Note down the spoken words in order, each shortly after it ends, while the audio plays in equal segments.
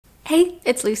Hey,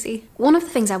 it's Lucy. One of the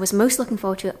things I was most looking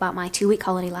forward to about my 2-week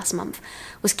holiday last month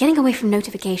was getting away from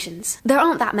notifications. There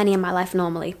aren't that many in my life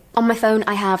normally. On my phone,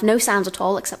 I have no sounds at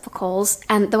all except for calls,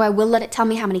 and though I will let it tell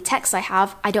me how many texts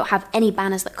I don't have any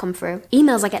banners that come through.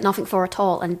 Emails I get nothing for at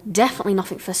all, and definitely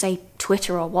nothing for, say,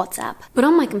 Twitter or WhatsApp. But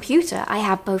on my computer, I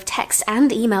have both texts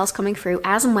and emails coming through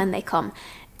as and when they come.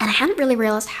 And I hadn't really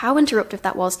realised how interruptive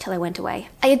that was till I went away.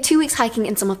 I had 2 weeks hiking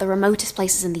in some of the remotest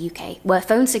places in the UK, where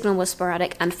phone signal was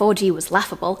sporadic and 4G was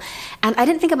laughable, and I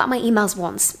didn't think about my emails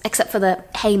once, except for the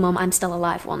 "Hey Mum, I'm still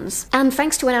alive" ones. And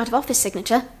thanks to an out-of-office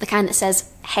signature, the kind that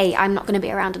says, "Hey, I'm not going to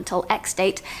be around until X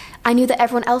date," I knew that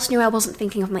everyone else knew I wasn't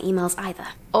thinking of my emails either.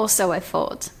 Or so I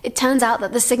thought. It turns out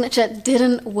that the signature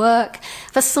didn't work.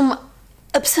 For some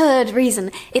absurd reason,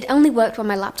 it only worked when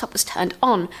my laptop was turned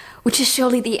on, which is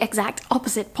surely the exact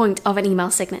opposite point of an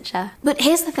email signature. But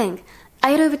here's the thing, I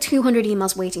had over 200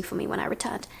 emails waiting for me when I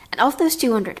returned, and of those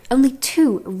 200, only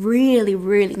 2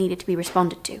 really needed to be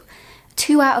responded to.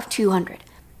 2 out of 200.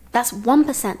 That's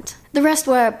 1%. The rest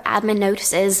were admin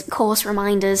notices, course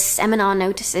reminders, seminar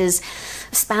notices,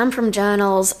 spam from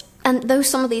journals, and though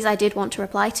some of these I did want to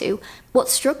reply to, what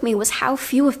struck me was how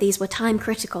few of these were time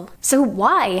critical. So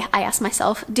why, I asked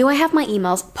myself, do I have my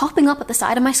emails popping up at the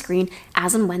side of my screen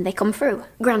as and when they come through?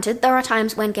 Granted, there are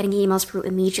times when getting emails through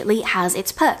immediately has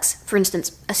its perks. For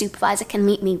instance, a supervisor can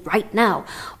meet me right now,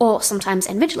 or sometimes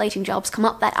invigilating jobs come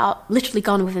up that are literally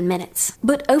gone within minutes.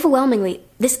 But overwhelmingly,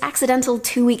 this accidental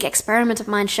 2-week experiment of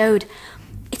mine showed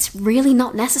it's really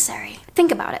not necessary.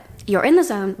 Think about it. You're in the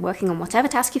zone, working on whatever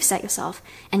task you've set yourself,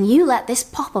 and you let this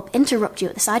pop-up interrupt you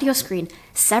at the side of your screen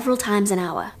several times an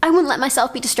hour. I wouldn't let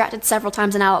myself be distracted several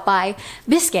times an hour by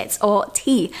biscuits or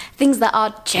tea, things that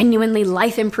are genuinely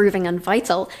life-improving and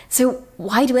vital, so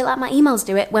why do I let my emails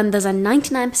do it when there's a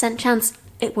 99% chance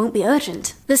it won't be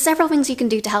urgent? There's several things you can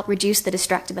do to help reduce the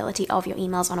distractibility of your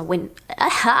emails on a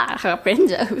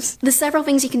Windows. There's several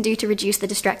things you can do to reduce the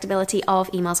distractibility of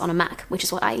emails on a Mac, which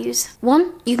is what I use.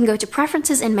 1, you can go to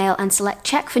Preferences in Mail and select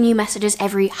Check for new messages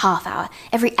every half hour,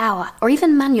 every hour, or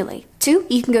even manually. 2,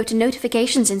 you can go to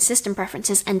Notifications in System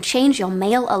Preferences and change your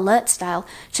mail alert style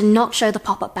to not show the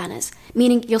pop-up banners,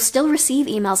 meaning you'll still receive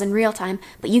emails in real time,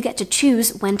 but you get to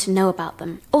choose when to know about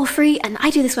them. Or 3, and I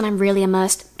do this when I'm really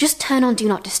immersed, just turn on Do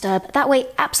Not Disturb, that way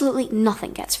absolutely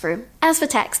nothing gets through. As for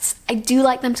texts, I do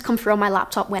like them to come through on my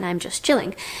laptop when I'm just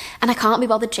chilling, and I can't be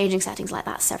bothered changing settings like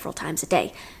that several times a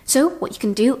day. So what you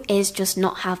can do is just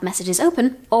not have messages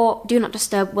open, or Do Not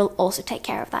Disturb will also take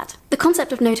care of that. The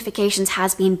concept of notifications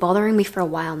has been bothering me for a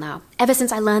while now, ever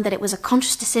since I learned that it was a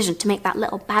conscious decision to make that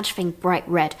little badge thing bright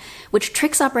red, which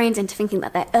tricks our brains into thinking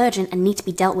that they're urgent and need to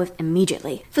be dealt with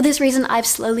immediately. For this reason, I've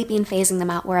slowly been phasing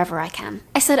them out wherever I can.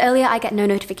 I said earlier I get no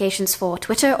notifications for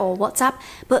Twitter or WhatsApp,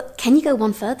 but can you go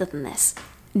one further than this?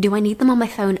 Do I need them on my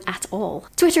phone at all?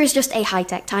 Twitter is just a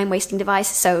high-tech time-wasting device,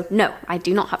 so no, I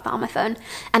do not have that on my phone.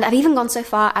 And I've even gone so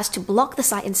far as to block the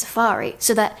site in Safari,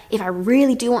 so that if I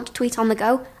really do want to tweet on the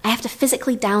go, I have to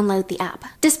physically download the app.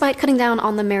 Despite cutting down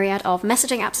on the myriad of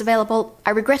messaging apps available,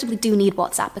 I regrettably do need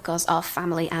WhatsApp because of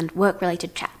family and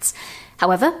work-related chats.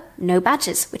 However, no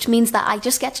badges, which means that I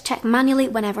just get to check manually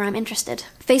whenever I'm interested.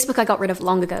 Facebook I got rid of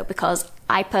long ago because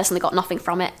I personally got nothing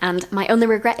from it, and my only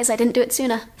regret is I didn't do it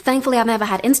sooner. Thankfully, I've never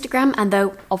had Instagram, and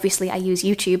though obviously I use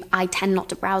YouTube, I tend not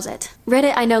to browse it.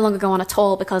 Reddit I no longer go on at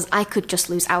all because I could just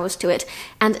lose hours to it,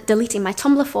 and deleting my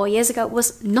Tumblr 4 years ago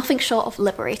was nothing short of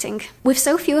liberating. With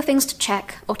so fewer things to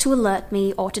check, or to alert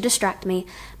me, or to distract me,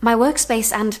 my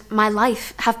workspace and my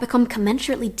life have become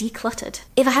commensurately decluttered.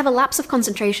 If I have a lapse of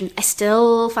concentration, I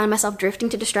still find myself drifting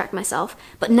to distract myself,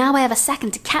 but now I have a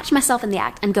second to catch myself in the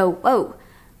act and go, whoa,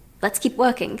 let's keep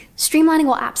working. Streamlining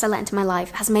what apps I let into my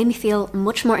life has made me feel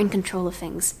much more in control of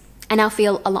things. I now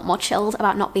feel a lot more chilled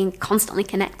about not being constantly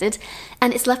connected,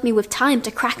 and it's left me with time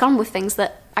to crack on with things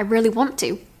that I really want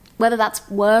to, whether that's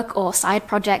work or side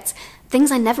projects,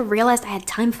 things I never realized I had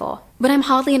time for. But I'm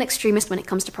hardly an extremist when it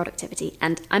comes to productivity,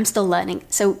 and I'm still learning,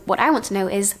 so what I want to know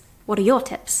is, what are your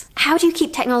tips? How do you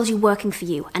keep technology working for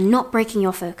you and not breaking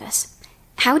your focus?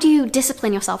 How do you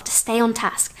discipline yourself to stay on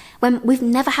task when we've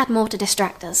never had more to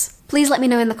distract us? Please let me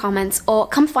know in the comments, or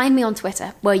come find me on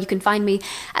Twitter, where you can find me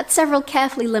at several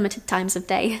carefully limited times of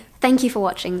day. Thank you for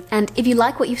watching, and if you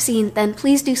like what you've seen, then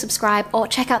please do subscribe or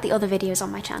check out the other videos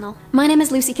on my channel. My name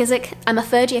is Lucy Kizik, I'm a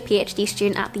third-year PhD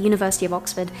student at the University of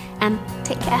Oxford, and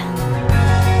take care.